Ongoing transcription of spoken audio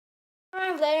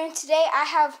Blair, and today I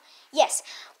have, yes,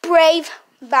 Brave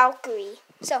Valkyrie.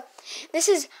 So, this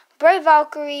is Brave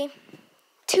Valkyrie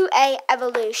 2A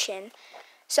Evolution.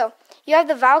 So, you have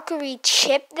the Valkyrie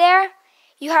chip there,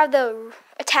 you have the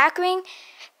attack ring,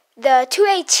 the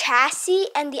 2A chassis,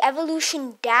 and the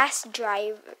Evolution dash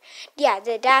driver. Yeah,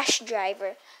 the dash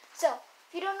driver. So,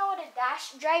 if you don't know what a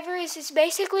dash driver is, it's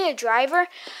basically a driver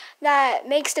that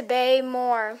makes the bay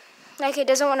more, like it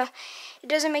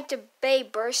doesn't make the bay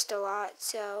burst a lot.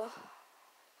 So,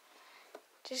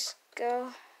 just go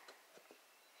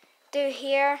through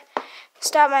here,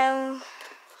 start my own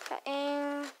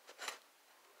cutting.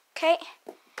 Okay,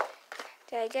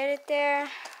 did I get it there?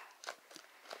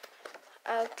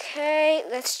 Okay,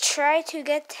 let's try to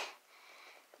get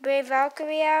Brave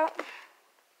Valkyrie out.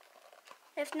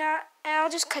 If not,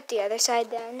 I'll just cut the other side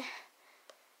then.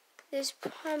 There's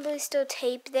probably still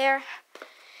tape there.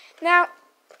 Now,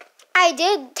 I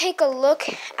did take a look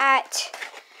at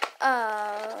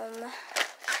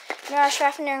Mirage,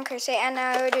 Fafnir, and Crusade, and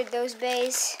I ordered those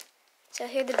bays. So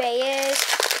here the bay is.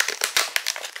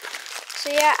 So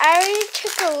yeah, I already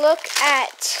took a look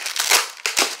at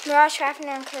Mirage,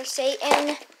 Fafnir, and Crusade.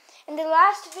 And in the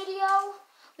last video,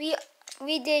 we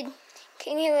did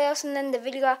King Helios, and then the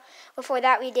video before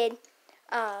that we did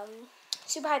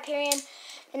Super Hyperion.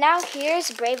 And now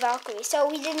here's Brave Valkyrie. So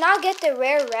we did not get the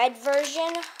rare red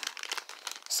version.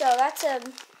 So that's a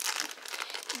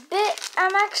bit,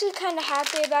 I'm actually kind of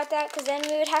happy about that, because then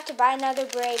we would have to buy another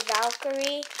Brave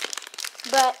Valkyrie.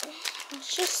 But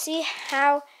let's just see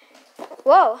how,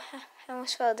 whoa, I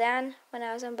almost fell down when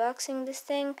I was unboxing this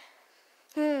thing.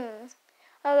 I'll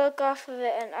look off of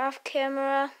it and off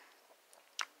camera.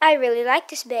 I really like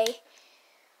this bay.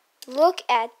 Look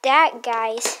at that,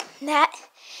 guys. That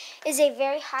is a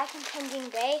very high contending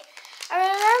bay. I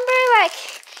remember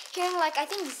hearing I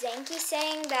think Zenki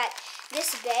saying that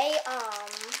this bay,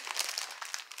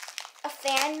 a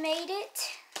fan made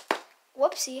it.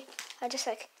 Whoopsie. It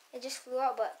just flew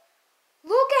out, but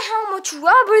look at how much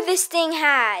rubber this thing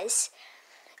has.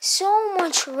 So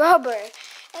much rubber.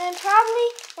 And then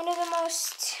probably one of the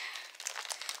most,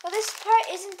 well, this part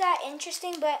isn't that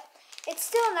interesting, but it's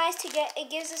still nice to get. It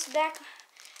gives us back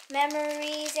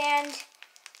memories, and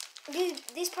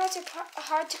these parts are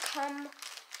hard to come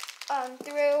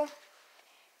through.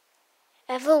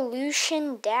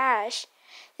 Evolution Dash.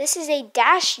 This is a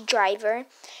dash driver.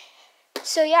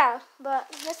 So yeah,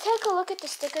 but let's take a look at the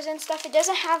stickers and stuff. It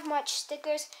doesn't have much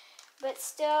stickers, but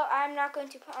still, I'm not going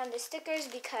to put on the stickers,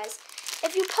 because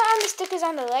if you put on the stickers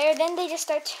on the layer, then they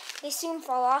soon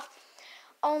fall off.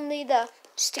 Only the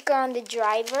sticker on the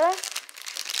driver.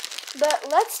 But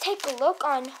let's take a look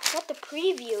on what the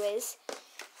preview is.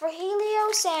 For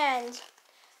Helios and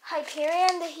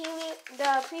Hyperion,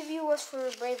 the preview was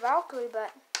for Brave Valkyrie,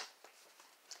 but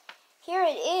here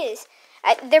it is.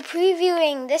 They're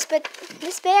previewing this, but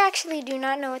this bay, I actually do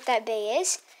not know what that bay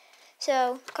is.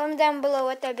 So comment down below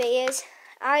what that bay is.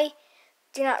 I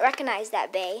do not recognize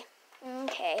that bay.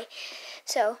 Okay,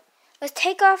 so let's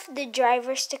take off the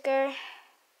driver sticker.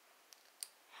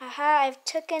 Haha, I've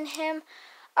taken him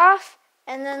off,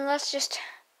 and then let's just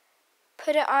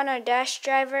put it on our dash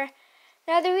driver.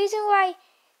 Now, the reason why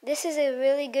this is a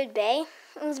really good bay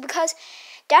is because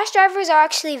dash drivers are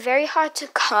actually very hard to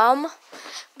come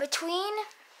between.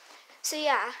 So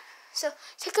yeah, so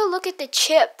take a look at the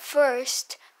chip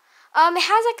first. It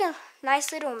has a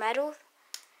nice little metal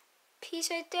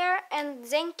piece right there, and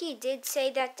Zenki did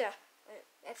say that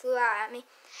it flew out at me.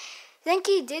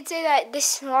 Zenki did say that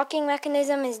this locking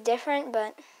mechanism is different,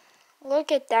 but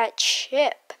look at that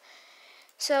chip.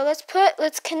 So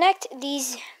let's connect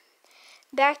these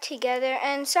back together.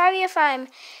 And sorry if I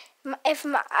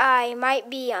might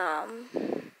be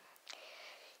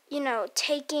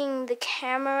taking the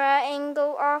camera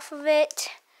angle off of it.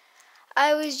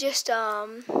 I was just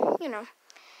trying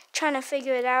to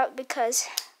figure it out, because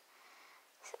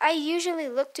I usually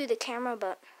look through the camera,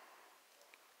 but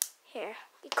here.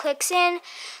 It clicks in.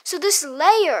 So this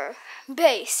layer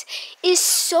base is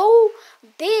so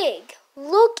big.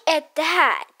 Look at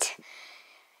that.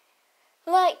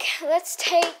 Let's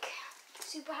take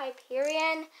Super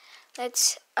Hyperion.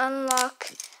 Let's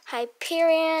unlock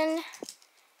Hyperion.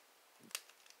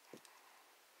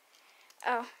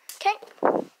 Oh, okay.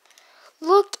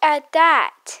 Look at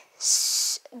that.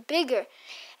 Bigger.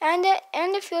 And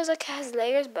it feels like it has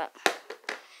layers, but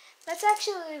that's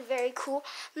actually very cool.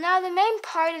 Now, the main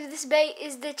part of this bay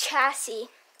is the chassis.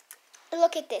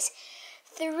 Look at this.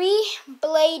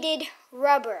 3-bladed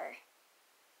rubber.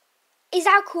 Is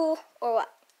that cool or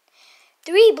what?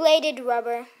 3-bladed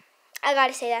rubber. I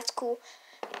gotta say, that's cool.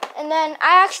 And then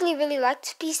I actually really like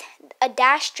this piece, a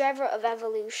Dash Driver of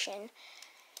Evolution.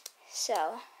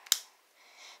 So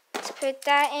let's put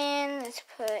that in. Let's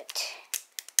put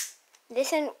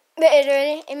this in.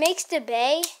 It makes the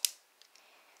bay.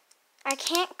 I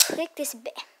can't click this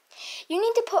bay. You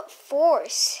need to put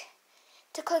force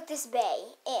to click this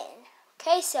bay in.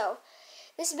 Okay, so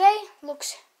this bay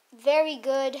looks very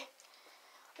good.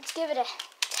 Let's give it a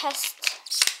test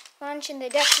launch in the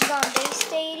Valkyerie Base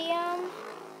Stadium.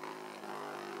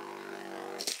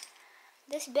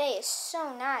 This bay is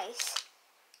so nice.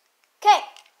 Okay,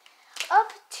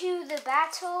 up to the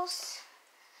battles.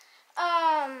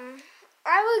 I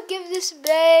would give this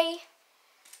bay,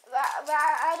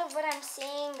 out of what I'm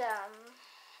seeing,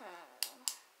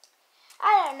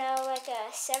 I don't know, like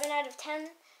a 7 out of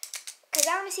 10. Because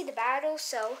I want to see the battle,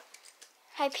 so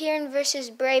Hyperion versus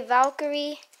Brave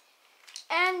Valkyrie.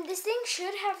 And this thing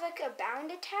should have like a bound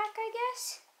attack, I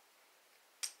guess.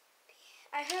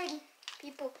 I heard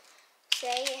people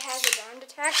say it has a bound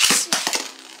attack.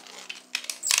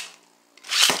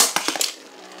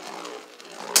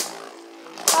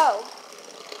 Oh.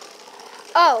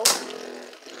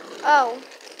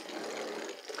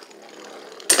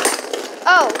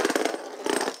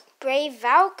 Brave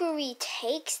Valkyrie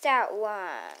takes that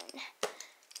one.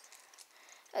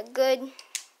 A good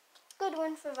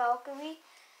one for Valkyrie.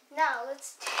 Now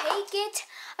let's take it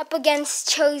up against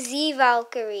Cho-Z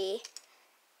Valkyrie.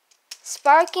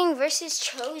 Sparking versus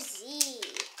Cho-Z.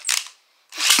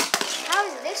 How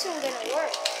is this one gonna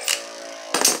work?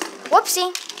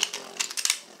 Whoopsie.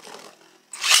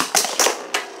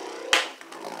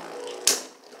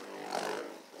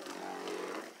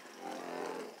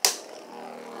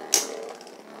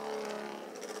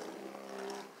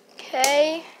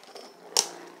 Okay,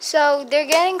 so they're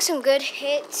getting some good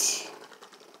hits.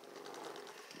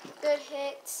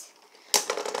 Let's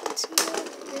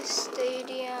move this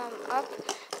stadium up.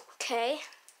 Okay.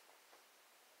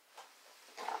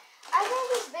 I think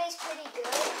this bay's pretty good.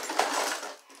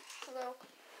 Little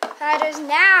patterns.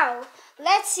 Now,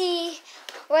 let's see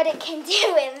what it can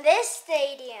do in this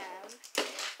stadium.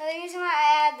 Now, the reason why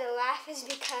I had to laugh is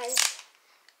because,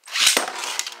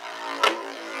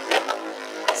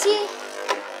 see,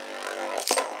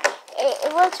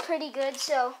 it works pretty good.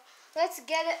 So let's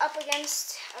get it up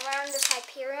against around this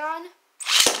Hyperion.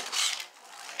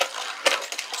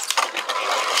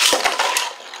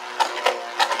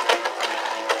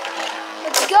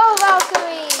 Let's go,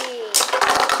 Valkyrie!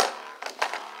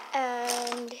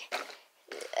 And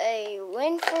a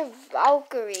win for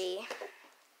Valkyrie.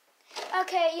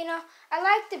 Okay, you know, I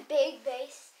like the big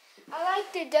base. I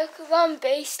like the Valkyerie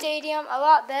Base Stadium a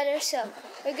lot better, so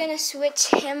we're going to switch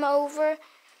him over.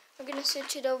 We're going to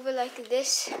switch it over like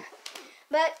this.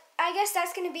 But I guess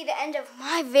that's going to be the end of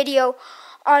my video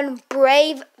on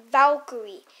Brave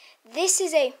Valkyrie. This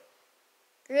is a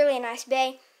really nice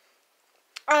bay.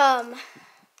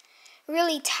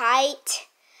 Really tight.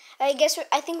 I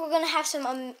think we're going to have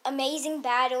some amazing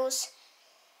battles.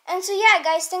 And so yeah,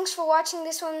 guys, thanks for watching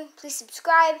this one. Please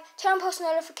subscribe, turn on post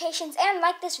notifications, and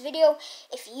like this video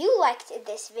if you liked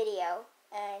this video.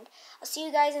 And I'll see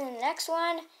you guys in the next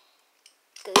one.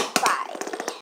 Goodbye.